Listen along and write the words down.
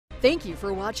Thank you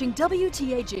for watching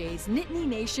WTAJ's Nittany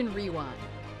Nation Rewind.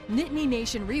 Nittany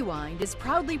Nation Rewind is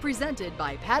proudly presented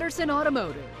by Patterson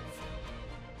Automotive.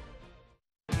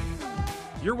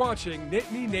 You're watching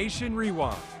Nittany Nation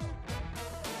Rewind.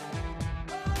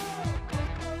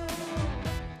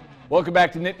 Welcome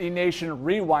back to Nittany Nation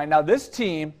Rewind. Now, this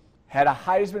team had a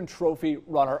Heisman Trophy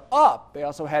runner-up. They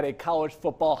also had a College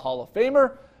Football Hall of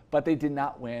Famer, but they did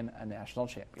not win a national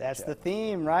championship. That's the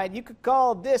theme, right? You could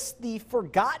call this the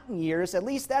Forgotten Years. At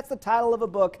least that's the title of a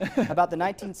book about the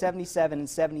 1977 and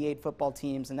 78 football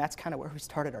teams, and that's kind of where we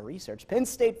started our research. Penn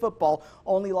State football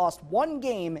only lost one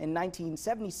game in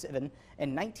 1977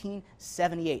 and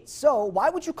 1978. So why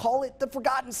would you call it the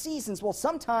Forgotten Seasons? Well,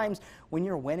 sometimes when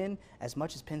you're winning as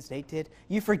much as Penn State did,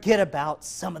 you forget about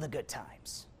some of the good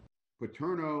times.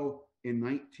 Paterno in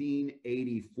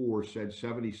 1984 said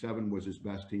 77 was his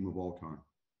best team of all time.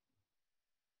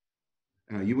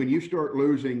 When you start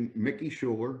losing Mickey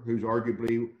Schuler, who's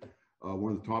arguably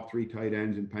one of the top 3 tight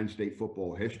ends in Penn State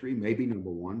football history, maybe number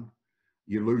 1.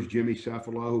 You lose Jimmy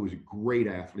Cefalo, who was a great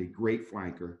athlete, great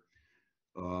flanker.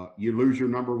 You lose your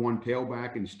number 1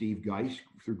 tailback in Steve Geis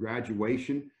through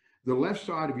graduation. The left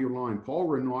side of your line, Paul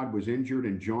Renaud was injured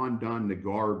and John Dunn, the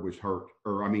guard, was hurt,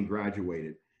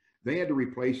 graduated. They had to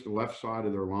replace the left side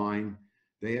of their line.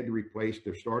 They had to replace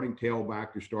their starting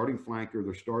tailback, their starting flanker,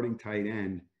 their starting tight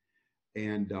end.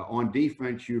 And on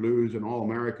defense, you lose an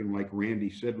All-American like Randy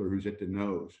Sidler, who's at the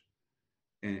nose.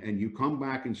 And you come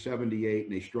back in 78,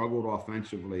 and they struggled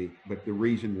offensively, but the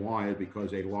reason why is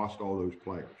because they lost all those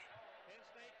players.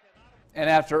 And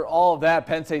after all of that,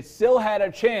 Penn State still had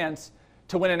a chance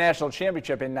to win a national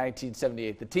championship in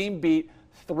 1978. The team beat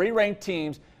 3 ranked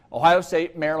teams, Ohio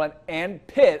State, Maryland, and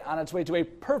Pitt, on its way to a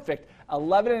perfect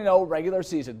 11-0 regular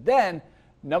season. Then,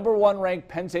 number 1 ranked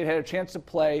Penn State had a chance to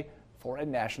play for a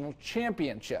national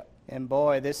championship. And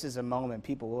boy, this is a moment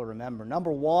people will remember.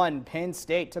 Number 1, Penn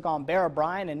State took on Bear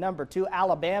Bryant, and number 2,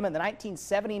 Alabama in the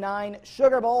 1979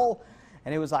 Sugar Bowl.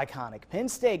 And it was iconic. Penn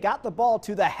State got the ball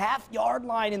to the half-yard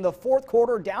line in the 4th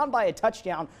quarter, down by a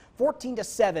touchdown,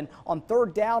 14-7. On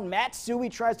 3rd down, Matsui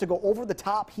tries to go over the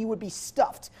top. He would be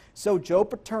stuffed. So Joe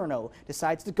Paterno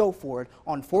decides to go for it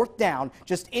on 4th down,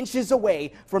 just inches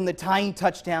away from the tying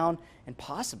touchdown and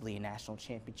possibly a national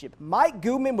championship. Mike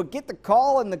Goodman would get the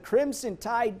call, and the Crimson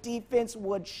Tide defense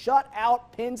would shut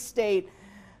out Penn State.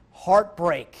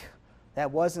 Heartbreak. That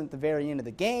wasn't the very end of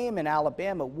the game, and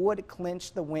Alabama would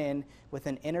clinch the win with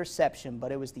an interception,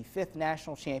 but it was the 5th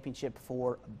national championship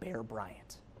for Bear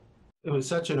Bryant. It was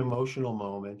such an emotional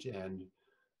moment, and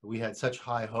we had such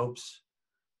high hopes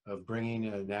of bringing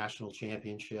a national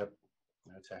championship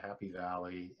to Happy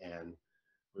Valley, and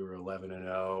we were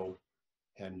 11-0,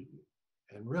 and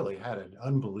really had an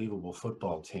unbelievable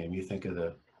football team. You think of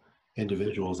the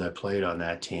individuals that played on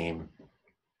that team,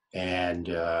 and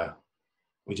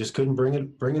we just couldn't bring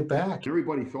it back.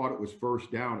 Everybody thought it was 1st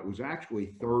down. It was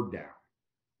actually 3rd down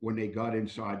when they got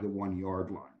inside the 1-yard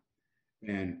line.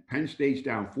 And Penn State's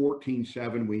down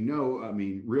 14-7. We know,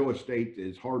 real estate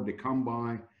is hard to come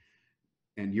by.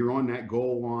 And you're on that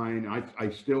goal line.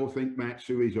 I still think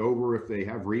Matsui's over if they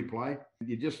have replay.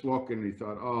 You just look and you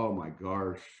thought, oh my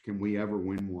gosh, can we ever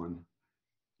win one?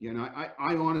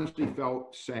 I honestly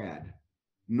felt sad,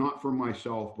 not for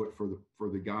myself, but for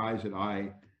the guys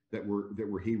that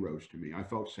were heroes to me. I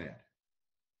felt sad.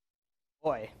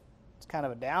 Boy, it's kind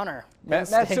of a downer.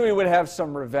 Matsui would have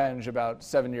some revenge about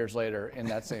 7 years later in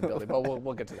that same building, but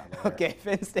we'll get to that later. Okay,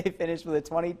 Penn State finished with a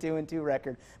 22-2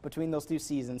 record between those 2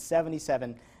 seasons,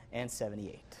 77 and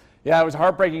 78. Yeah, it was a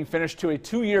heartbreaking finish to a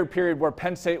 2-year period where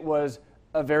Penn State was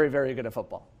very, very good at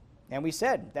football. And we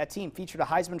said that team featured a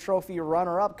Heisman Trophy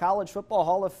runner-up, College Football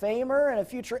Hall of Famer, and a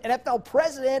future NFL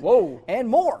president, and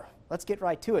more. Let's get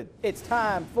right to it. It's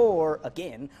time for,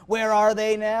 again, Where Are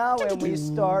They Now? And we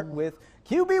start with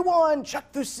QB1,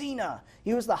 Chuck Fusina.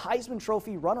 He was the Heisman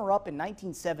Trophy runner-up in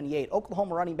 1978.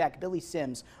 Oklahoma running back Billy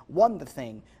Sims won the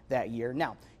thing that year.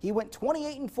 Now, he went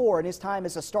 28-4 in his time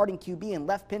as a starting QB and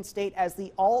left Penn State as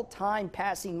the all-time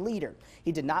passing leader.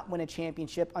 He did not win a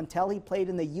championship until he played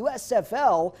in the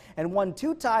USFL and won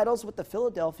 2 titles with the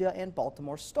Philadelphia and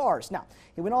Baltimore Stars. Now,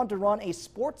 he went on to run a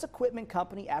sports equipment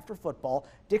company after football.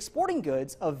 Dick's Sporting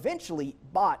Goods eventually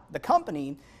bought the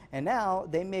company, and now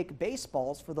they make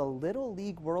baseballs for the Little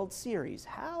League World Series.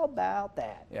 How about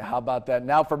that? Yeah, how about that?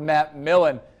 Now for Matt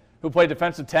Millen, who played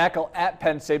defensive tackle at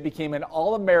Penn State, became an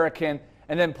All-American,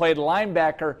 and then played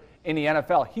linebacker in the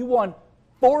NFL. He won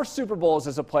 4 Super Bowls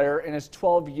as a player in his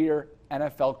 12-year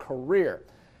NFL career.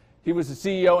 He was the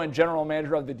CEO and general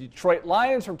manager of the Detroit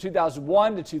Lions from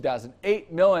 2001 to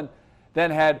 2008. Millen then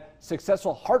had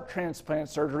successful heart transplant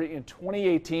surgery in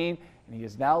 2018, and he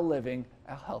is now living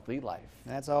a healthy life.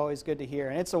 That's always good to hear.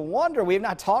 And it's a wonder we have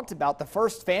not talked about the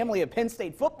first family of Penn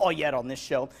State football yet on this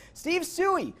show. Steve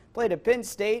Suey played at Penn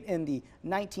State in the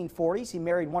 1940s. He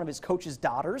married one of his coach's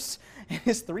daughters. And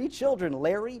his 3 children,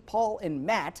 Larry, Paul, and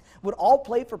Matt, would all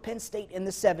play for Penn State in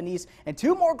the 70s. And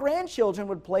 2 more grandchildren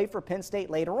would play for Penn State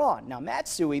later on. Now, Matt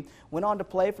Suey went on to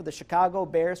play for the Chicago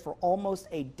Bears for almost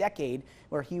a decade,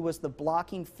 where he was the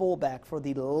blocking fullback for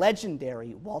the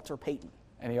legendary Walter Payton.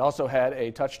 And he also had a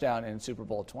touchdown in Super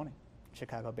Bowl 20.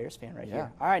 Chicago Bears fan right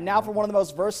here. All right, now for one of the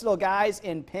most versatile guys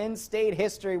in Penn State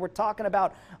history, we're talking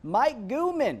about Mike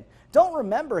Gooman. Don't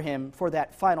remember him for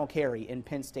that final carry in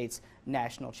Penn State's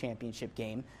national championship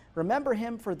game. Remember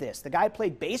him for this. The guy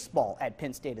played baseball at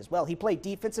Penn State as well. He played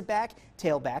defensive back,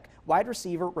 tailback, wide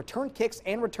receiver, returned kicks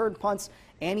and returned punts,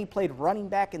 and he played running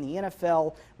back in the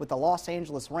NFL with the Los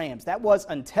Angeles Rams. That was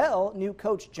until new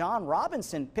coach John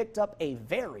Robinson picked up a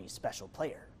very special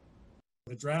player.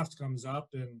 The draft comes up,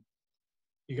 and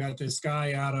you got this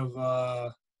guy out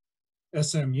of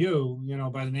SMU, you know,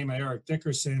 by the name of Eric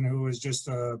Dickerson, who was just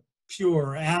a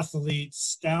pure athlete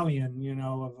stallion, you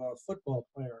know, of a football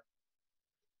player.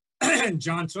 And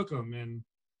John took him, and,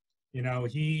 you know,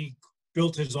 he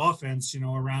built his offense, you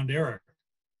know, around Eric.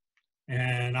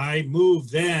 And I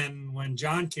moved then, when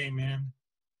John came in,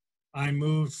 I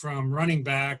moved from running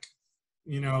back,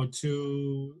 you know,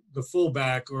 to the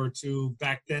fullback, or to,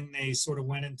 back then they sort of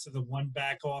went into the one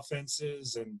back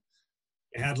offenses, and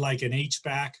it had like an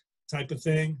H-back type of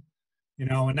thing, you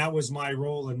know, and that was my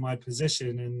role and my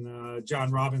position in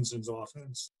John Robinson's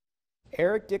offense.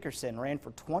 Eric Dickerson ran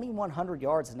for 2,100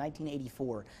 yards in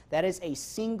 1984. That is a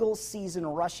single season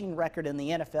rushing record in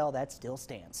the NFL that still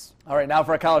stands. All right, now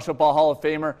for a College Football Hall of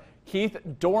Famer, Keith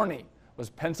Dorney was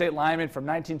Penn State lineman from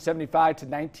 1975 to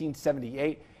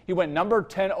 1978. He went number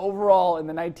 10 overall in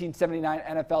the 1979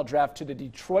 NFL draft to the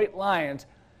Detroit Lions.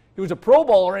 He was a Pro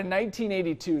Bowler in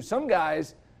 1982. Some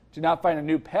guys do not find a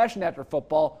new passion after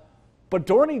football, but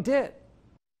Dorney did.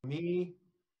 Me,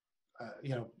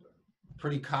 you know,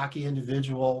 pretty cocky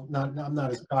individual. I'm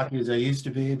not as cocky as I used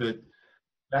to be, but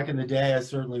back in the day, I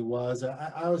certainly was.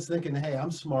 I was thinking, hey,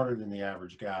 I'm smarter than the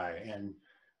average guy, and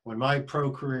when my pro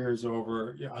career is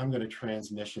over, I'm going to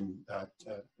transition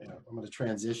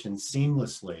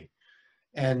seamlessly.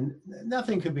 And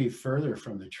nothing could be further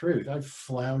from the truth. I've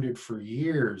floundered for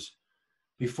years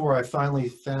before I finally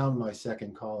found my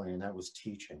second calling, and that was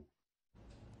teaching.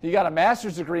 He got a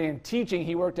master's degree in teaching.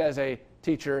 He worked as a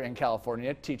teacher in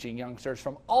California, teaching youngsters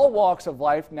from all walks of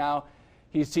life. Now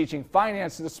he's teaching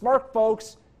finance to the smart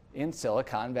folks in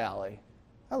Silicon Valley.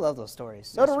 I love those stories.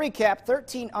 So to recap,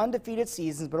 13 undefeated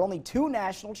seasons, but only 2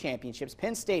 national championships.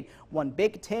 Penn State won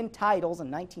Big Ten titles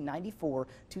in 1994,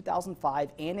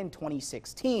 2005, and in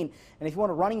 2016. And if you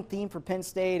want a running theme for Penn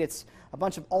State, it's a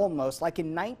bunch of almost. Like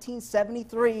in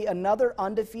 1973, another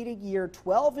undefeated year,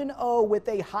 12-0 with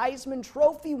a Heisman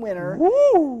Trophy winner.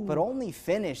 Woo! But only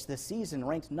finished the season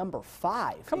ranked number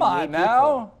 5. Come on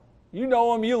now. You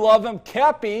know him, you love him.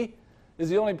 Cappy is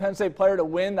the only Penn State player to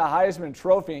win the Heisman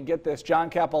Trophy. And get this, John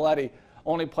Cappelletti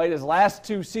only played his last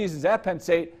 2 seasons at Penn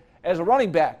State as a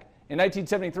running back. In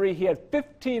 1973, he had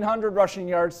 1,500 rushing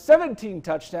yards, 17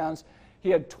 touchdowns. He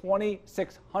had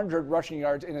 2,600 rushing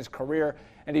yards in his career,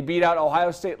 and he beat out Ohio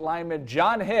State lineman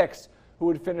John Hicks, who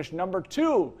would finish number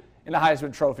 2 in the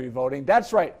Heisman Trophy voting.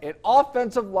 That's right, an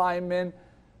offensive lineman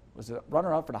was a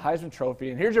runner-up for the Heisman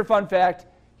Trophy. And here's your fun fact,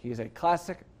 he is a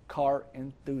classic car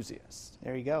enthusiast.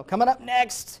 There you go. Coming up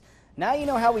next, now you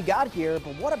know how we got here,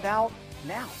 but what about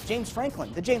now? James Franklin,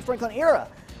 the James Franklin era.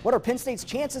 What are Penn State's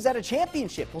chances at a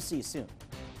championship? We'll see you soon.